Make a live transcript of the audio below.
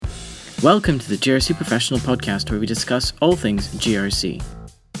Welcome to the GRC Professional Podcast, where we discuss all things GRC.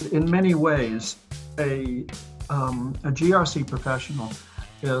 In many ways, a GRC professional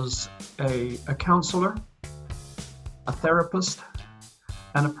is a counselor, a therapist,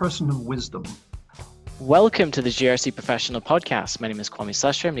 and a person of wisdom. Welcome to the GRC Professional Podcast. My name is Kwame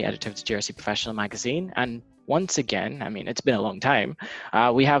Susher. I'm the editor of the GRC Professional magazine. And once again, it's been a long time,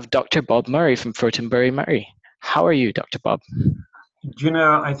 we have Dr. Bob Murray from Fortenberry Murray. How are you, Dr. Bob? Do you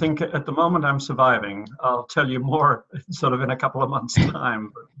know, I think at the moment I'm surviving. I'll tell you more sort of in a couple of months'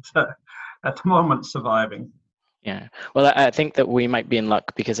 time, but at the moment, surviving. Yeah, well, I think that we might be in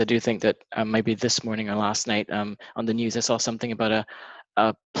luck, because I do think that maybe this morning or last night on the news, I saw something about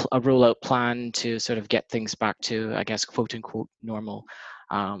a rollout plan to sort of get things back to, I guess, quote unquote, normal.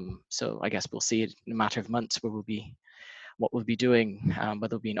 So I guess we'll see it in a matter of months what we'll be doing,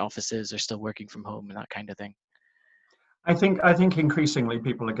 whether we'll be in offices or still working from home and that kind of thing. I think increasingly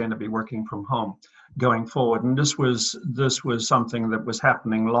people are going to be working from home going forward, and this was something that was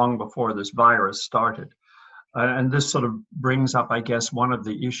happening long before this virus started, and this sort of brings up, I guess, one of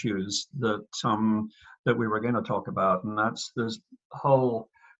the issues that we were going to talk about, and that's this whole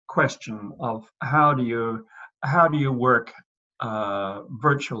question of how do you work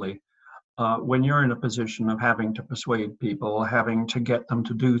virtually when you're in a position of having to persuade people, having to get them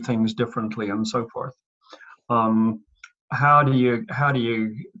to do things differently, and so forth. How do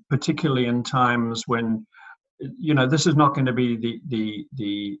you, particularly in times when, this is not going to be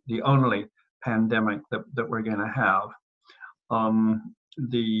the only pandemic that we're going to have.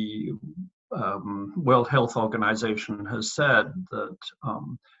 The World Health Organization has said that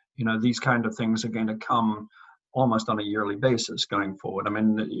these kind of things are going to come almost on a yearly basis going forward.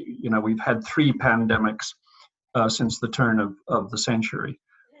 We've had 3 pandemics since the turn of the century,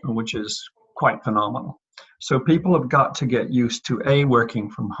 which is quite phenomenal. So people have got to get used to working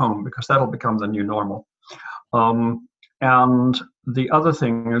from home, because that'll become the new normal. And the other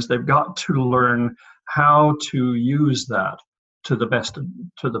thing is they've got to learn how to use that to the best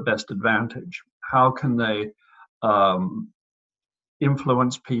advantage. How can they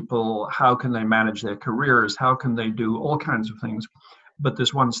influence people? How can they manage their careers? How can they do all kinds of things? But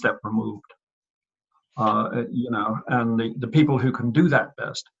there's one step removed. And the people who can do that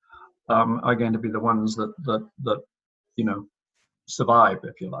best are going to be the ones that survive,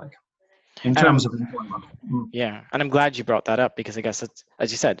 if you like, in terms of employment. Yeah, and I'm glad you brought that up, because I guess it's,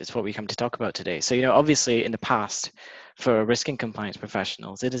 as you said, it's what we come to talk about today. So, obviously in the past, for risk and compliance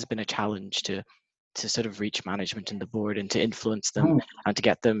professionals, it has been a challenge to sort of reach management and the board and to influence them and to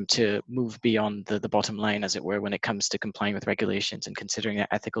get them to move beyond the bottom line, as it were, when it comes to complying with regulations and considering that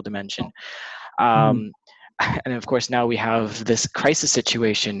ethical dimension. And of course, now we have this crisis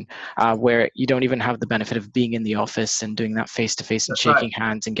situation where you don't even have the benefit of being in the office and doing that face-to-face and shaking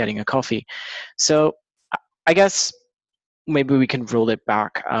hands and getting a coffee. So I guess maybe we can roll it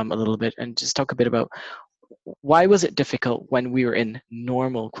back a little bit and just talk a bit about why was it difficult when we were in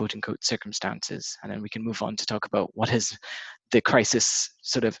normal, quote-unquote, circumstances? And then we can move on to talk about what has the crisis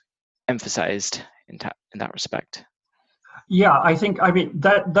sort of emphasized in that respect. Yeah, I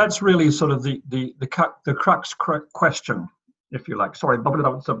that's really sort of the crux question, if you like. Sorry, one of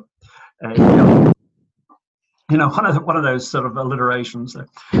those sort of alliterations.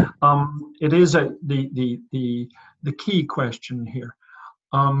 It is the key question here.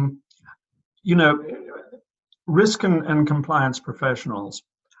 Risk and compliance professionals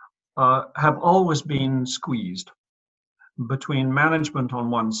have always been squeezed between management on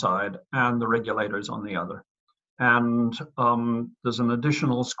one side and the regulators on the other. And there's an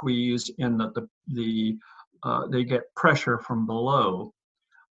additional squeeze in that they get pressure from below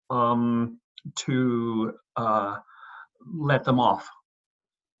to let them off,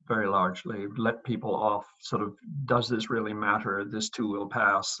 very largely, let people off. Sort of, does this really matter? This too will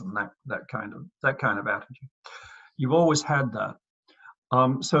pass, and that kind of attitude. You've always had that.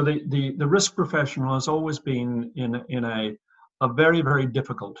 So the risk professional has always been in a very, very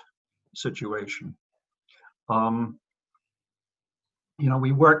difficult situation.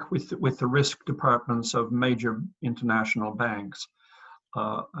 We work with the risk departments of major international banks,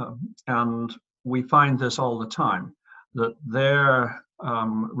 and we find this all the time, that their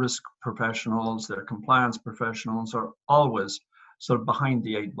risk professionals, their compliance professionals, are always sort of behind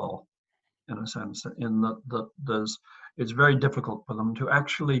the 8 ball, in a sense, in that it's very difficult for them to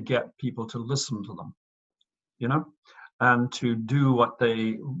actually get people to listen to them, and to do what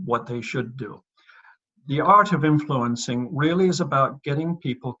they should do. The art of influencing really is about getting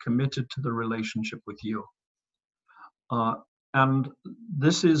people committed to the relationship with you. And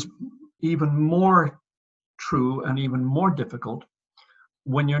this is even more true and even more difficult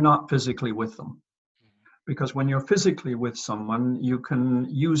when you're not physically with them. Because when you're physically with someone, you can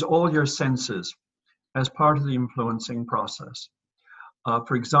use all your senses as part of the influencing process.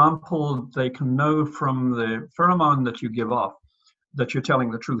 For example, they can know from the pheromone that you give off that you're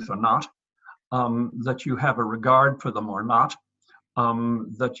telling the truth or not, that you have a regard for them or not,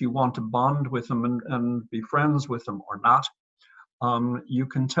 that you want to bond with them and be friends with them or not. You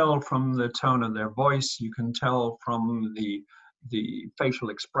can tell from the tone of their voice, you can tell from the facial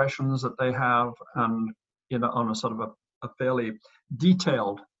expressions that they have, and on a sort of a fairly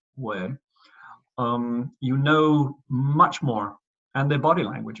detailed way. You know much more, and their body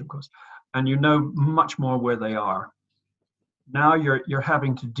language, of course, and you know much more where they are. Now you're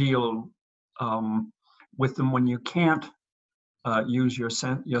having to deal with them when you can't use your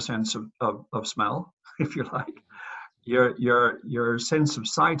sense of smell, if you like. Your sense of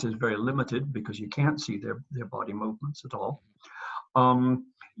sight is very limited because you can't see their body movements at all.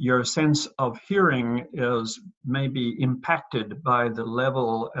 Your sense of hearing is maybe impacted by the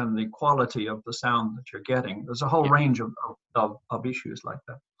level and the quality of the sound that you're getting. There's a whole range of issues like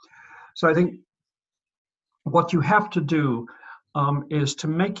that. So I think what you have to do is to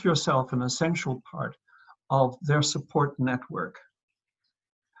make yourself an essential part of their support network.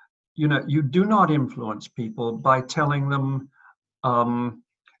 You do not influence people by telling them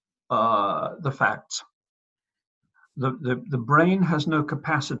the facts. The brain has no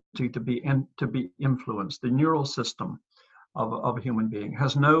capacity to be influenced. The neural system of a human being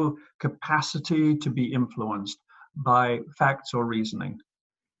has no capacity to be influenced by facts or reasoning.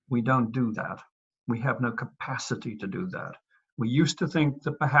 We don't do that. We have no capacity to do that. We used to think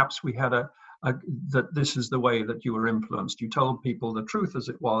that perhaps we had that this is the way that you were influenced. You told people the truth as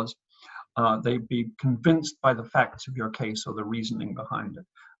it was. They'd be convinced by the facts of your case or the reasoning behind it.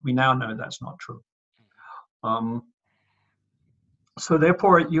 We now know that's not true. So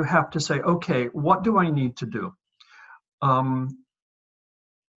therefore, you have to say, okay, what do I need to do? I've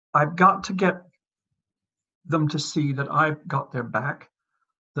got to get them to see that I've got their back,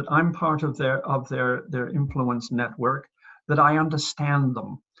 that I'm part of their influence network, that I understand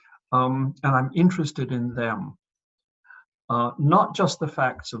them, and I'm interested in them. Not just the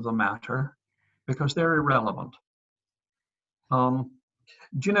facts of the matter, because they're irrelevant. In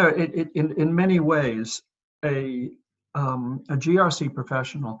many ways, a GRC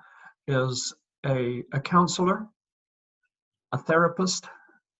professional is a counselor, a therapist,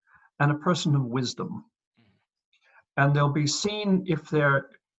 and a person of wisdom. And they'll be seen if they're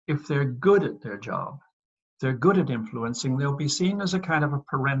good at their job, they're good at influencing, they'll be seen as a kind of a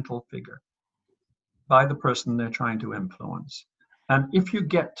parental figure by the person they're trying to influence. And if you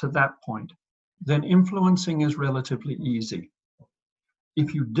get to that point, then influencing is relatively easy.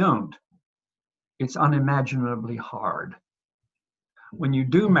 If you don't, it's unimaginably hard. When you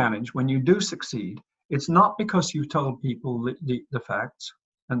do manage, when you do succeed, it's not because you've told people the facts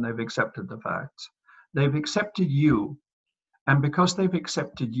and they've accepted the facts. They've accepted you. And because they've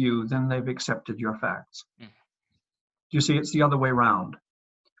accepted you, then they've accepted your facts. You see, it's the other way around.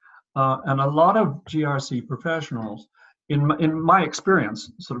 And a lot of GRC professionals, in my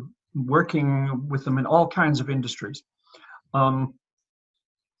experience, sort of working with them in all kinds of industries,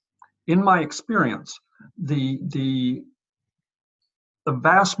 in my experience, the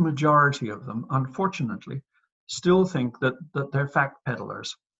vast majority of them, unfortunately, still think that they're fact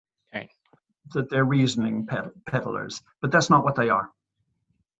peddlers, right, that they're reasoning peddlers, but that's not what they are.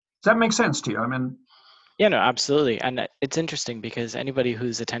 Does that make sense to you? I mean, yeah, no, absolutely. And it's interesting because anybody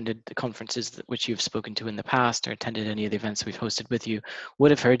who's attended the conferences which you've spoken to in the past or attended any of the events we've hosted with you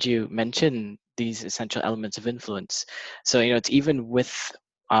would have heard you mention these essential elements of influence. So, it's even with,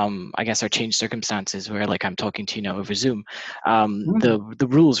 I guess, our changed circumstances where, like, I'm talking to you now over Zoom, the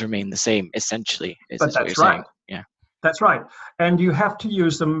rules remain the same, essentially, is what you're saying. Yeah. That's right. And you have to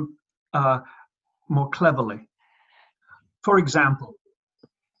use them more cleverly. For example,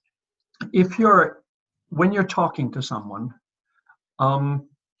 when you're talking to someone,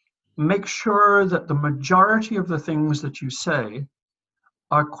 make sure that the majority of the things that you say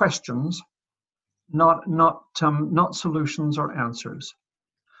are questions, not solutions or answers.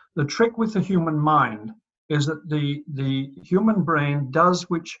 The trick with the human mind is that the human brain does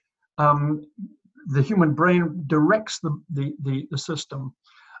which the human brain directs the system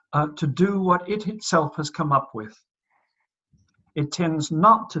to do what it itself has come up with. It tends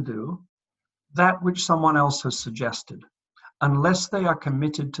not to do that which someone else has suggested, unless they are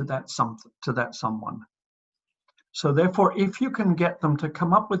committed to that someone. So therefore, if you can get them to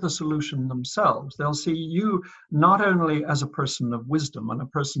come up with a solution themselves, they'll see you not only as a person of wisdom and a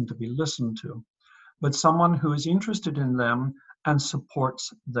person to be listened to, but someone who is interested in them and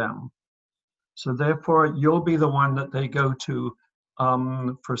supports them. So therefore, you'll be the one that they go to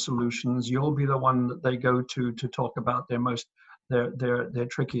for solutions. You'll be the one that they go to talk about their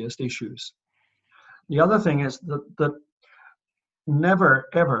trickiest issues. The other thing is that never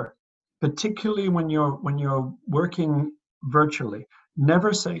ever, particularly when you're working virtually,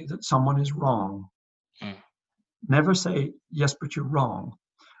 never say that someone is wrong. Never say, yes, but you're wrong.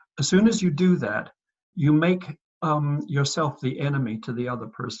 As soon as you do that, you make yourself the enemy to the other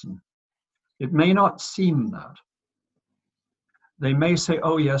person. It may not seem that. They may say,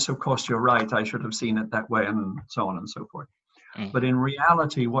 oh, yes, of course, you're right. I should have seen it that way, and so on and so forth. But in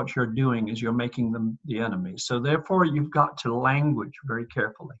reality, what you're doing is you're making them the enemy. So therefore, you've got to language very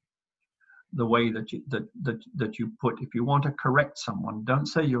carefully the way that you put. If you want to correct someone, don't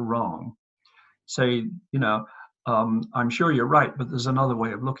say you're wrong. Say, I'm sure you're right, but there's another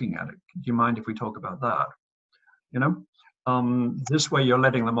way of looking at it. Do you mind if we talk about that? This way you're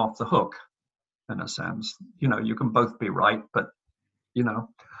letting them off the hook, in a sense. You can both be right, but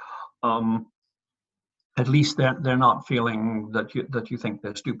at least they're not feeling that you think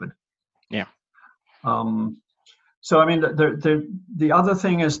they're stupid. Yeah. So I mean, the other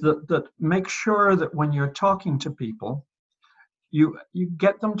thing is that make sure that when you're talking to people, you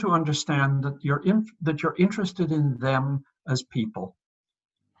get them to understand that you're interested in them as people,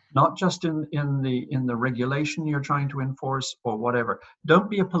 not just in the regulation you're trying to enforce or whatever. Don't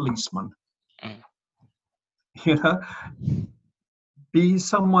be a policeman. Be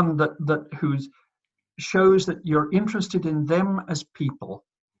someone that who's shows that you're interested in them as people,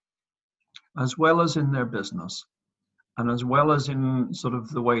 as well as in their business, and as well as in sort of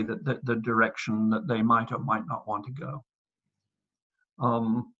the way that the direction that they might or might not want to go.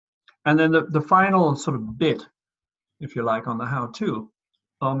 And then the final sort of bit, if you like, on the how-to,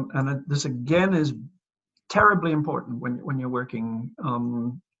 and this again is terribly important when you're working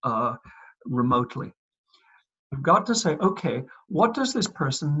remotely. You've got to say, okay, what does this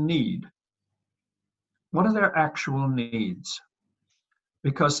person need? What are their actual needs?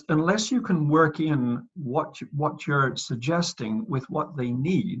 Because unless you can work in what you're suggesting with what they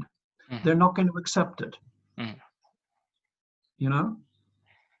need, they're not going to accept it.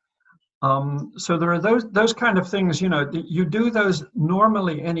 So there are those kind of things, you do those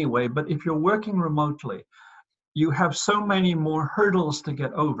normally anyway, but if you're working remotely, you have so many more hurdles to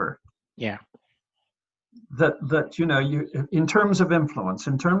get over. Yeah. That you in terms of influence,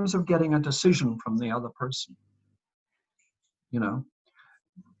 in terms of getting a decision from the other person, And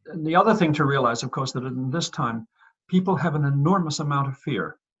the other thing to realize, of course, that in this time, people have an enormous amount of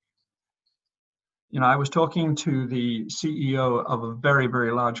fear. I was talking to the CEO of a very,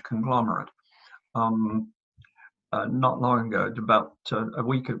 very large conglomerate not long ago, about a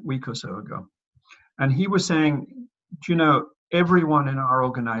week or so ago, and he was saying, everyone in our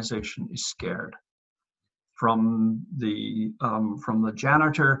organization is scared. From the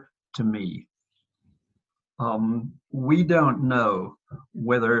janitor to me. We don't know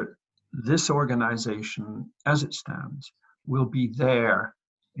whether this organization, as it stands, will be there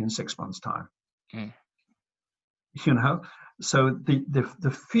in 6 months' time. So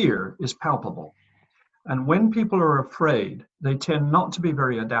the fear is palpable. And when people are afraid, they tend not to be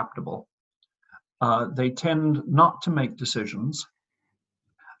very adaptable. They tend not to make decisions.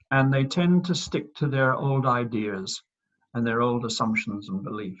 And they tend to stick to their old ideas and their old assumptions and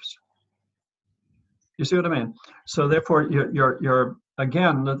beliefs. You see what I mean? So therefore, you're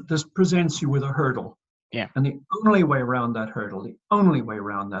again, this presents you with a hurdle. Yeah. And the only way around that hurdle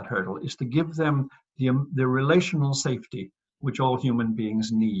is to give them the relational safety which all human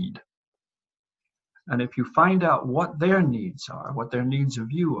beings need. And if you find out what their needs are, what their needs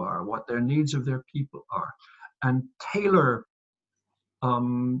of you are, what their needs of their people are, and tailor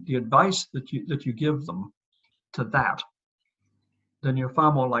the advice that you give them to that, then you're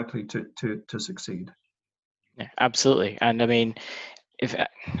far more likely to succeed. Yeah, absolutely. And I mean,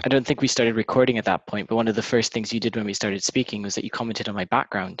 I don't think we started recording at that point, but one of the first things you did when we started speaking was that you commented on my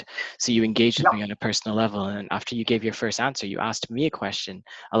background. So you engaged with me on a personal level. And after you gave your first answer, you asked me a question,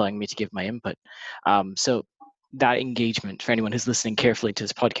 allowing me to give my input. So that engagement, for anyone who's listening carefully to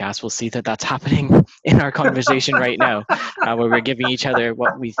this podcast, will see that that's happening in our conversation right now, where we're giving each other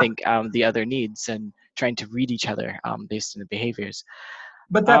what we think the other needs and trying to read each other based on the behaviors.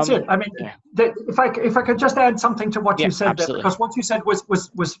 But that's it. I mean, if I could just add something to what you said there, because what you said was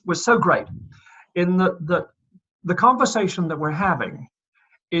so great. In the conversation that we're having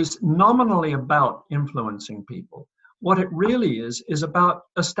is nominally about influencing people. What it really is about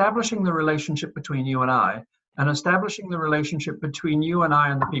establishing the relationship between you and I, and establishing the relationship between you and I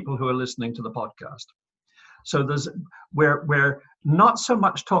and the people who are listening to the podcast. So we're not so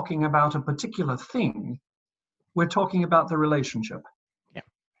much talking about a particular thing, we're talking about the relationship. Yeah.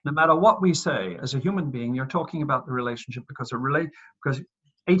 No matter what we say, as a human being, you're talking about the relationship, because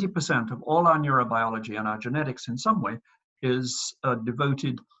 80% of all our neurobiology and our genetics in some way is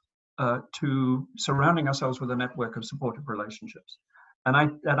devoted to surrounding ourselves with a network of supportive relationships. And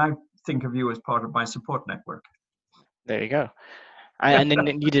I think of you as part of my support network. There you go. And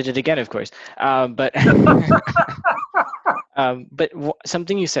then you did it again, of course. But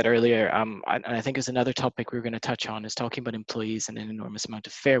something you said earlier, and I think is another topic we're going to touch on, is talking about employees and an enormous amount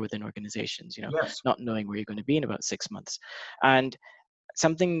of fear within organizations, Yes. not knowing where you're going to be in about 6 months. And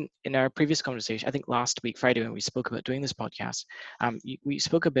something in our previous conversation, I think last week, Friday, when we spoke about doing this podcast, we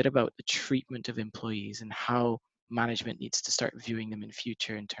spoke a bit about the treatment of employees and how management needs to start viewing them in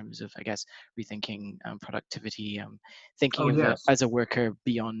future in terms of, I guess, rethinking productivity, thinking of as a worker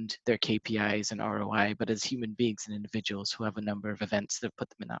beyond their KPIs and ROI, but as human beings and individuals who have a number of events that put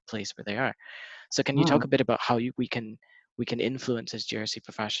them in that place where they are. So can you talk a bit about how we can influence as GRC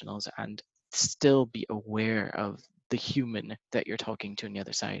professionals and still be aware of the human that you're talking to on the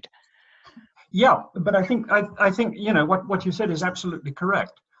other side? Yeah, but I think what you said is absolutely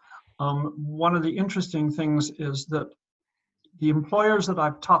correct. One of the interesting things is that the employers that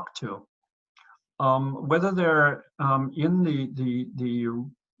I've talked to, whether they're in the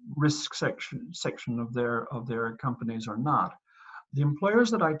risk section of their companies or not, the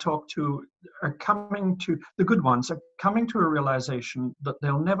employers that I talk to are coming to, the good ones are coming to a realization that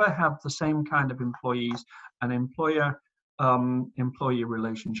they'll never have the same kind of employees and employee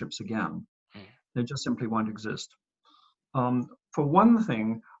relationships again. They just simply won't exist. For one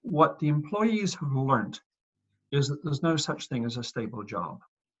thing, what the employees have learned is that there's no such thing as a stable job.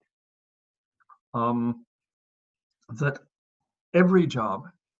 That every job,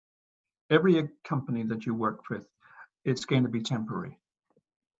 every company that you work with, it's going to be temporary.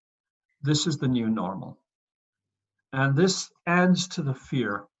 This is the new normal. And this adds to the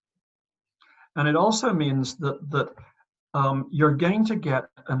fear. And it also means that you're going to get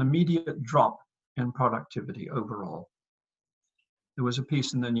an immediate drop in productivity overall. There was a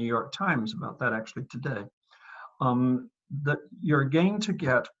piece in the New York Times about that actually today, that you're going to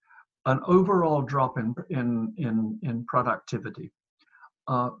get an overall drop in productivity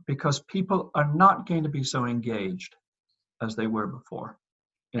because people are not going to be so engaged as they were before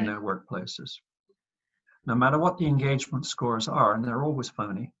in their workplaces. No matter what the engagement scores are, and they're always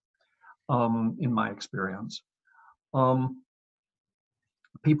phony, in my experience,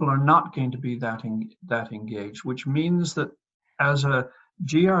 people are not going to be that engaged, which means that as a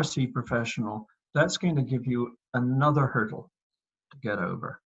GRC professional, that's going to give you another hurdle to get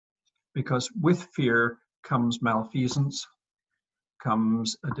over. Because with fear comes malfeasance,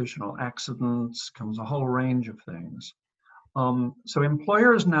 comes additional accidents, comes a whole range of things. So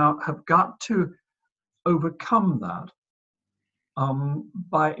employers now have got to overcome that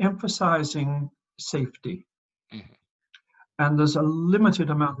by emphasizing safety. Mm-hmm. And there's a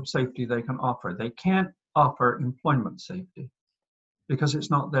limited amount of safety they can offer. They can't offer employment safety because it's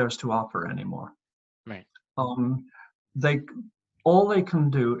not theirs to offer anymore. Right. All they can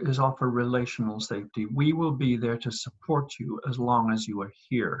do is offer relational safety. We will be there to support you as long as you are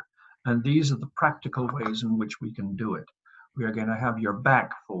here. And these are the practical ways in which we can do it. We are going to have your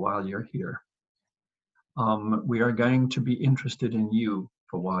back for while you're here. We are going to be interested in you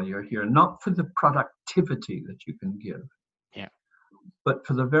for while you're here, not for the productivity that you can give, but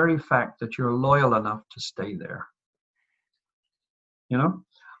for the very fact that you're loyal enough to stay there.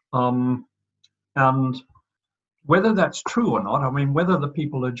 And whether that's true or not, I mean, whether the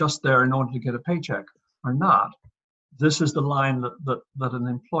people are just there in order to get a paycheck or not, this is the line that an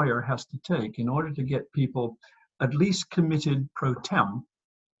employer has to take in order to get people at least committed pro tem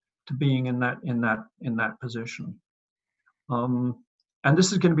to being in that position. And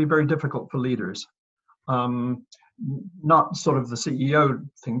this is going to be very difficult for leaders. Not sort of the CEO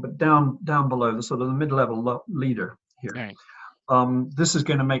thing, but down below, the sort of the mid-level leader here. Right. This is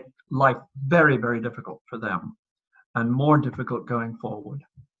going to make life very, very difficult for them, and more difficult going forward.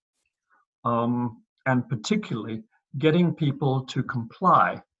 And particularly getting people to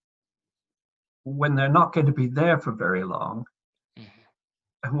comply when they're not going to be there for very long,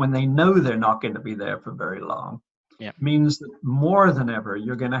 and when they know they're not going to be there for very long, means that more than ever,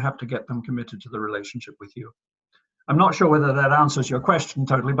 you're going to have to get them committed to the relationship with you. I'm not sure whether that answers your question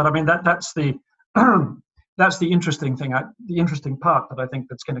totally, but I mean, that's the that's the interesting thing, the interesting part that I think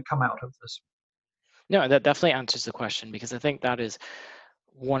that's going to come out of this. No, that definitely answers the question, because I think that is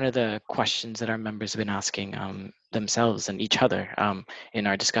one of the questions that our members have been asking themselves and each other in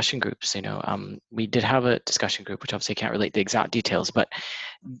our discussion groups. We did have a discussion group, which obviously can't relate the exact details, but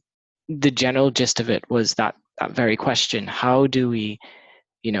the general gist of it was that very question: how do we,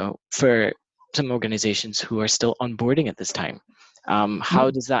 for some organizations who are still onboarding at this time,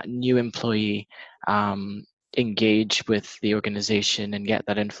 how does that new employee engage with the organization and get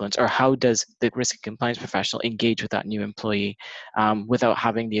that influence, or how does the risk and compliance professional engage with that new employee without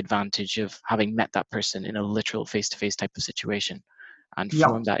having the advantage of having met that person in a literal face-to-face type of situation and Yeah,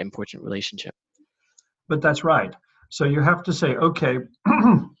 form that important relationship? but that's right. So you have to say, okay,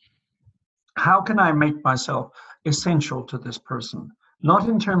 how can I make myself essential to this person? Not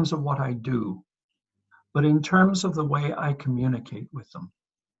in terms of what I do, but in terms of the way I communicate with them.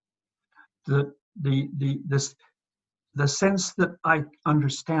 The sense that I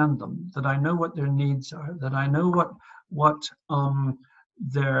understand them, that I know what their needs are, that I know what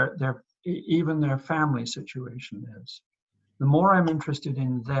their even their family situation is. The more I'm interested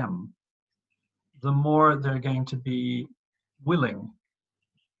in them, the more they're going to be willing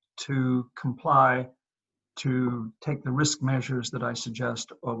to comply, to take the risk measures that I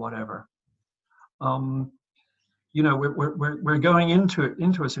suggest or whatever. We're going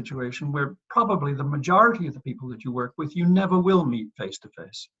into a situation where probably the majority of the people that you work with, you never will meet face to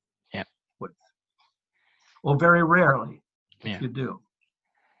face with, or very rarely if you do.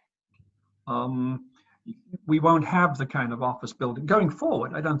 We won't have the kind of office building going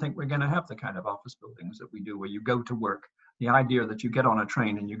forward. I don't think we're going to have the kind of office buildings that we do where you go to work. The idea that you get on a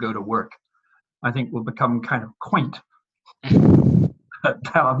train and you go to work, I think, will become kind of quaint down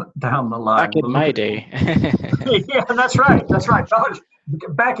the line. Back in my day. Yeah, that's right. That's right.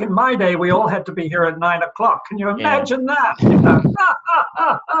 Back in my day, we all had to be here at 9 o'clock. Can you imagine that?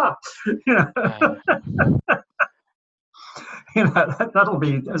 That'll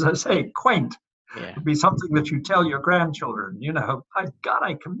be, as I say, quaint. Yeah. It'll be something that you tell your grandchildren. I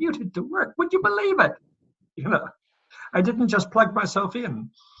commuted to work. Would you believe it? I didn't just plug myself in.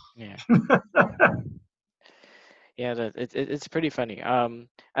 Yeah. Yeah, it's pretty funny.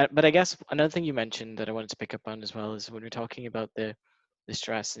 But I guess another thing you mentioned that I wanted to pick up on as well is when we're talking about the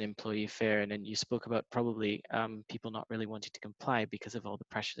stress and employee fare, and then you spoke about probably people not really wanting to comply because of all the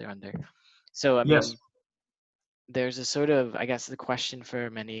pressure they're under. So I mean, there's a sort of, I guess, the question for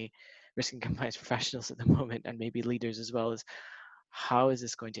many risk and compliance professionals at the moment, and maybe leaders as well, is how is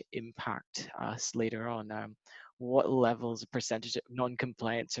this going to impact us later on? What levels of percentage of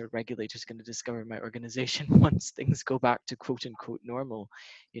non-compliance are regulators going to discover in my organization once things go back to quote unquote normal?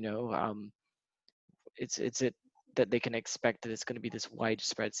 It's it that they can expect that it's going to be this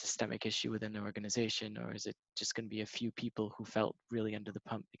widespread systemic issue within the organization, or is it just going to be a few people who felt really under the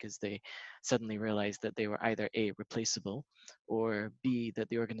pump because they suddenly realized that they were either A, replaceable, or B, that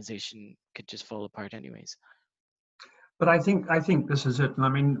the organization could just fall apart anyways? But I think this is it. And I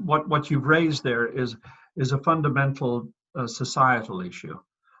mean, what you've raised there is a fundamental societal issue.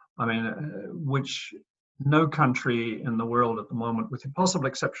 I mean, which no country in the world at the moment, with the possible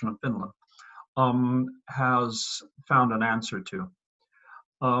exception of Finland, has found an answer to.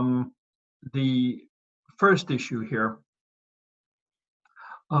 The first issue here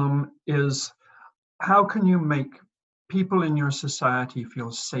is how can you make people in your society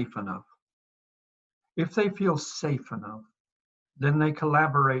feel safe enough? If they feel safe enough, then they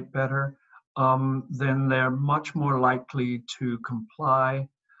collaborate better. Then they're much more likely to comply.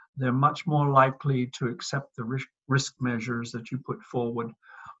 They're much more likely to accept the risk measures that you put forward.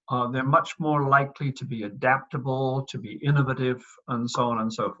 They're much more likely to be adaptable, to be innovative, and so on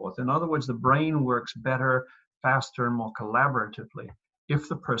and so forth. In other words, the brain works better, faster, and more collaboratively if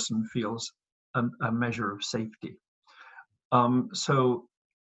the person feels a measure of safety. So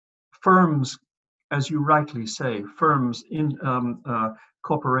firms, as you rightly say, firms in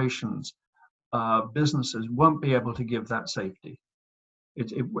corporations, businesses won't be able to give that safety.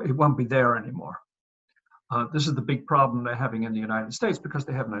 It won't be there anymore. This is the big problem they're having in the United States because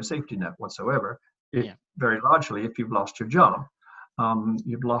they have no safety net whatsoever. Very largely, if you've lost your job,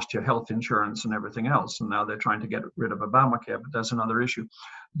 you've lost your health insurance and everything else, and now they're trying to get rid of Obamacare, but that's another issue.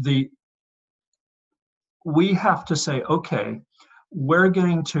 We have to say, okay,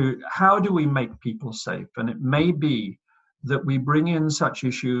 how do we make people safe? And it may be that we bring in such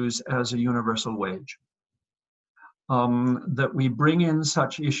issues as a universal wage, that we bring in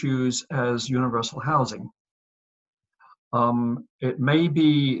such issues as universal housing. It may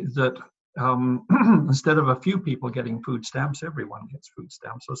be that instead of a few people getting food stamps, everyone gets food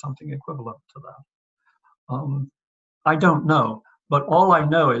stamps or something equivalent to that. I don't know, but all I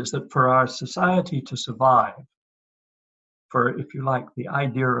know is that for our society to survive, for, if you like, the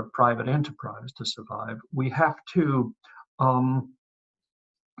idea of private enterprise to survive, we have to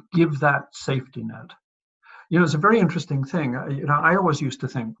give that safety net. You know, it's a very interesting thing. You know, I always used to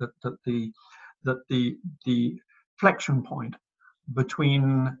think that the flexion point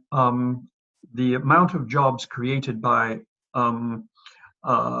between the amount of jobs created by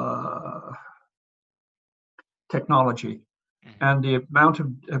technology and the amount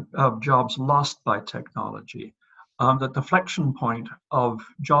of jobs lost by technology, that the flexion point of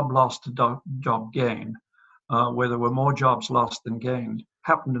job loss to job gain, where there were more jobs lost than gained,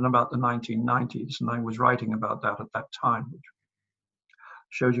 happened in about the 1990s, and I was writing about that at that time, which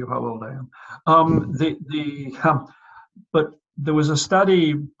shows you how old I am. But there was a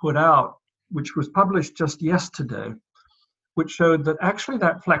study put out, which was published just yesterday, which showed that actually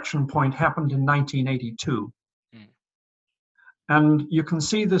that flexion point happened in 1982. And you can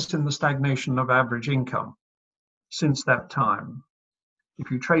see this in the stagnation of average income since that time.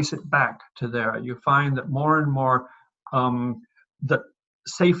 If you trace it back to there, you find that more and more that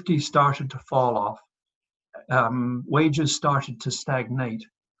safety started to fall off, wages started to stagnate.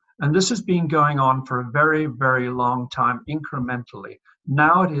 And this has been going on for a very, very long time, incrementally.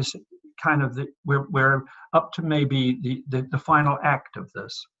 Now it is kind of we're up to maybe the final act of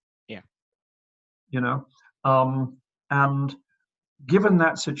this. Yeah. You know, and given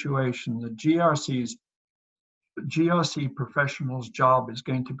that situation, the GRC professional's job is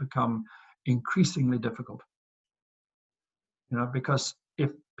going to become increasingly difficult. You know, because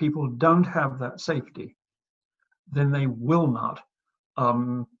if people don't have that safety, then they will not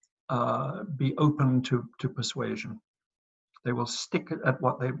be open to persuasion. They will stick at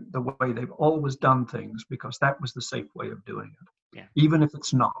the way they've always done things, because that was the safe way of doing it. Yeah. Even if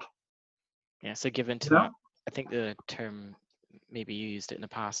it's not. Yeah. So given to that, I think the term, maybe you used it in the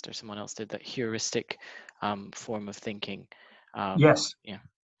past or someone else did, that heuristic form of thinking. Yes. Yeah.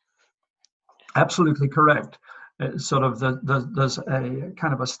 Absolutely correct. It's sort of there's a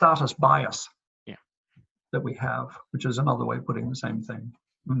kind of a status bias. Yeah. That we have, which is another way of putting the same thing.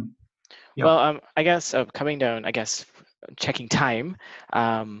 Yep. Well, I guess coming down, I guess checking time,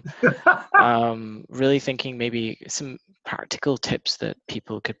 really thinking maybe some practical tips that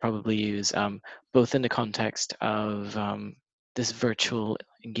people could probably use, both in the context of this virtual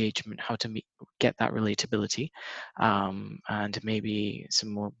engagement, how to get that relatability, and maybe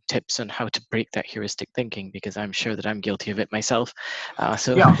some more tips on how to break that heuristic thinking, because I'm sure that I'm guilty of it myself.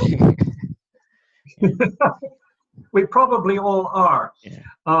 So. Yeah. We probably all are. Yeah.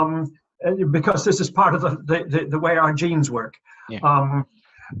 Because this is part of the way our genes work. Yeah.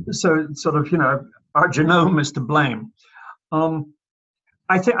 So sort of, you know, our genome is to blame.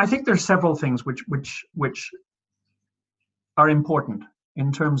 I think there's several things which are important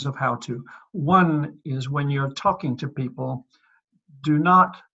in terms of how to. One is, when you're talking to people, do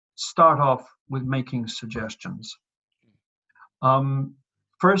not start off with making suggestions.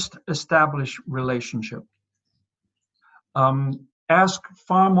 First, establish relationship. Ask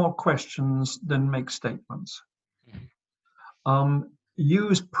far more questions than make statements.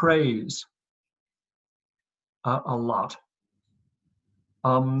 Use praise a lot.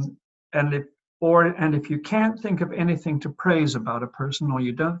 And if you can't think of anything to praise about a person, or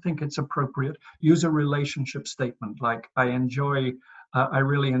you don't think it's appropriate, use a relationship statement like, I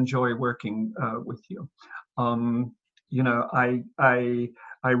really enjoy working with you. You know, I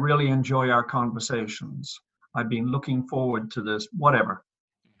really enjoy our conversations. I've been looking forward to this, whatever.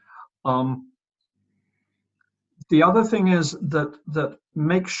 The other thing is that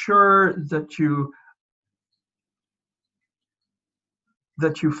make sure that you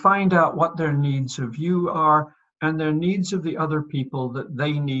find out what their needs of you are, and their needs of the other people that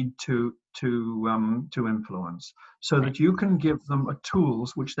they need to influence, so that you can give them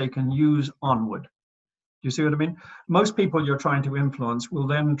tools which they can use onward. Do you see what I mean? Most people you're trying to influence will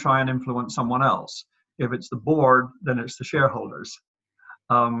then try and influence someone else. If it's the board, then it's the shareholders.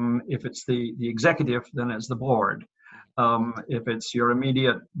 If it's the executive, then it's the board. If it's your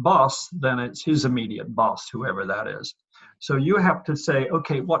immediate boss, then it's his immediate boss, whoever that is. So you have to say,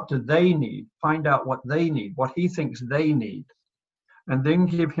 okay, what do they need? Find out what they need, what he thinks they need, and then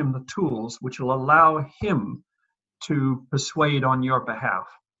give him the tools which will allow him to persuade on your behalf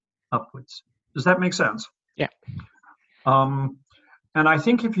upwards. Does that make sense? Yeah. And I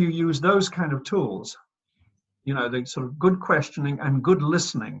think if you use those kind of tools, you know, the sort of good questioning and good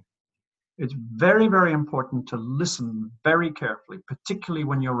listening, it's very, very important to listen very carefully, particularly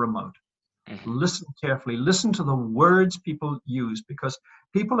when you're remote. Listen carefully, listen to the words people use, because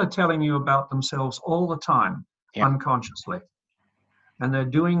people are telling you about themselves all the time, unconsciously. And they're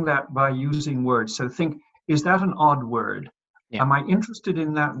doing that by using words. So think, is that an odd word? Yeah. Am I interested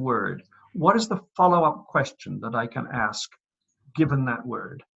in that word? What is the follow-up question that I can ask given that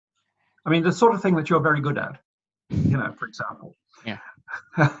word? I mean, the sort of thing that you're very good at, for example. Yeah.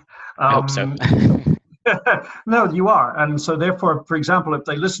 I hope so. No, you are, and so therefore, for example, if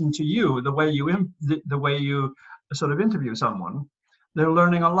they listen to you, the way you sort of interview someone, they're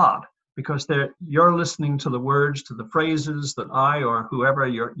learning a lot because you're listening to the words, to the phrases that I or whoever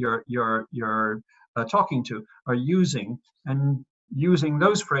you're talking to are using, and using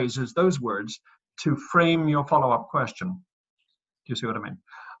those phrases, those words, to frame your follow-up question. Do you see what I mean?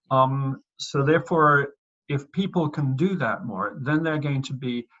 So therefore, if people can do that more, then they're going to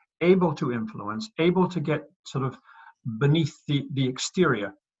be able to influence, able to get sort of beneath the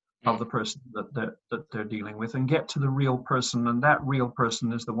exterior of the person that they're dealing with, and get to the real person, and that real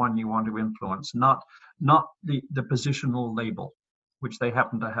person is the one you want to influence, not the positional label which they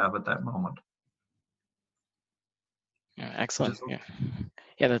happen to have at that moment. Yeah, excellent.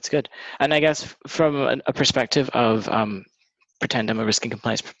 Yeah, that's good. And I guess from a perspective of pretend I'm a risk and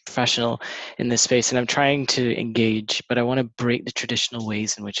compliance professional in this space, and I'm trying to engage, but I want to break the traditional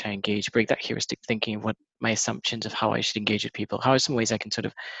ways in which I engage, break that heuristic thinking of what my assumptions of how I should engage with people. How are some ways I can sort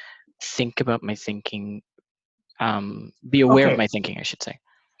of think about my thinking, be aware of my thinking, I should say?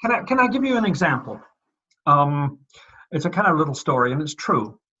 Can I give you an example? It's a kind of little story, and it's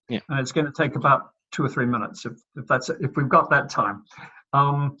true. Yeah. And it's going to take about 2 or 3 minutes if we've got that time.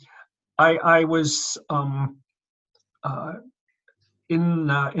 I was in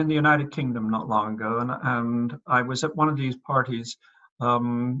the United Kingdom not long ago, and I was at one of these parties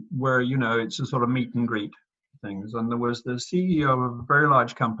where it's a sort of meet and greet things, and there was the CEO of a very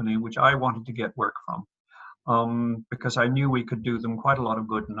large company which I wanted to get work from because I knew we could do them quite a lot of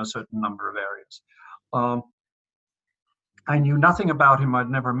good in a certain number of areas. I knew nothing about him. I'd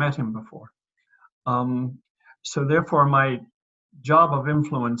never met him before. So therefore, my job of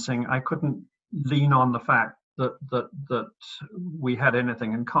influencing, I couldn't lean on the fact that we had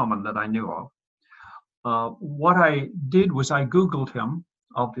anything in common that I knew of. What I did was I Googled him.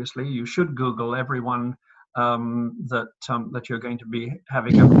 Obviously, you should Google everyone that you're going to be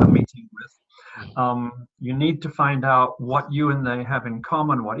having a meeting with. You need to find out what you and they have in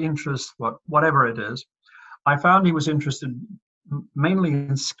common, what interests, whatever it is. I found he was interested mainly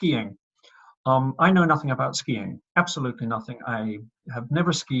in skiing. I know nothing about skiing, absolutely nothing. I have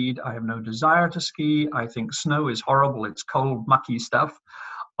never skied. I have no desire to ski. I think snow is horrible. It's cold, mucky stuff.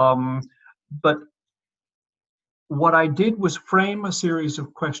 But what I did was frame a series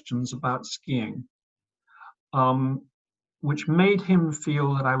of questions about skiing, which made him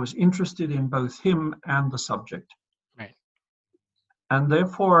feel that I was interested in both him and the subject. Right. And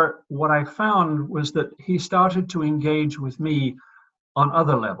therefore, what I found was that he started to engage with me on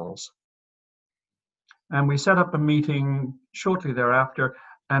other levels. And we set up a meeting shortly thereafter,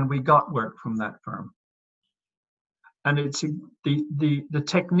 and we got work from that firm. And it's the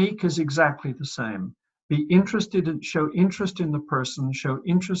technique is exactly the same. Be interested and show interest in the person, show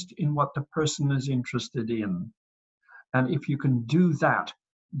interest in what the person is interested in. And if you can do that,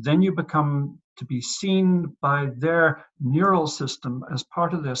 then you become to be seen by their neural system as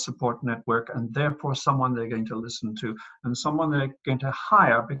part of their support network, and therefore someone they're going to listen to and someone they're going to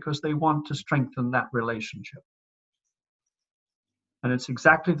hire because they want to strengthen that relationship. And it's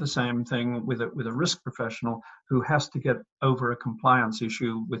exactly the same thing with a risk professional who has to get over a compliance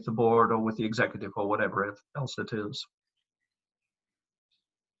issue with the board or with the executive or whatever else it is.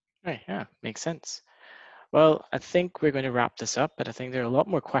 Right, yeah, makes sense. Well, I think we're going to wrap this up, but I think there are a lot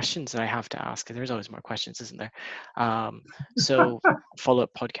more questions that I have to ask. There's always more questions, isn't there? So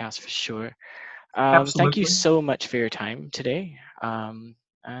follow-up podcast for sure. Thank you so much for your time today, and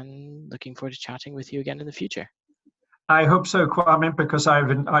looking forward to chatting with you again in the future. I hope so, Kwame, because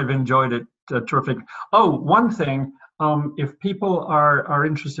I've enjoyed it. Terrific. Oh, one thing, if people are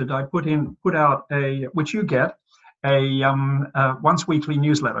interested, I put out which you get, a once weekly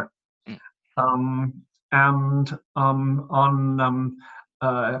newsletter. And on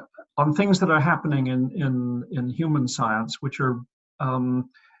things that are happening in human science, which are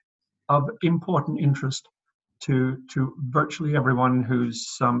of important interest to virtually everyone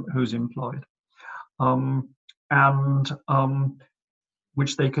who's employed, and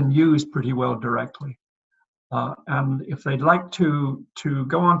which they can use pretty well directly. And if they'd like to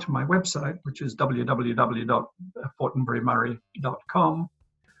go onto my website, which is www.fortenberrymurray.com,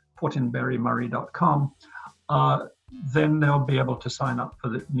 fortenberrymurray.com, then they'll be able to sign up for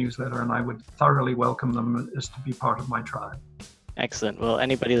the newsletter, and I would thoroughly welcome them as to be part of my tribe. Excellent. Well,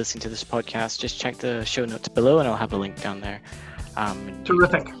 anybody listening to this podcast, just check the show notes below, and I'll have a link down there.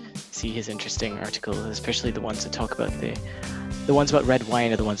 Terrific. See his interesting articles, especially the ones that talk about the ones about red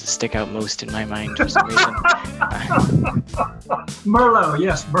wine are the ones that stick out most in my mind for some reason. Merlot,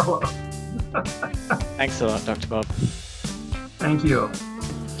 yes, Merlot. Thanks a lot, Dr. Bob. Thank you.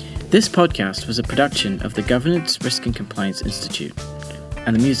 This podcast was a production of the Governance, Risk and Compliance Institute,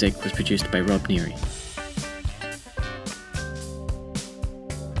 and the music was produced by Rob Neary.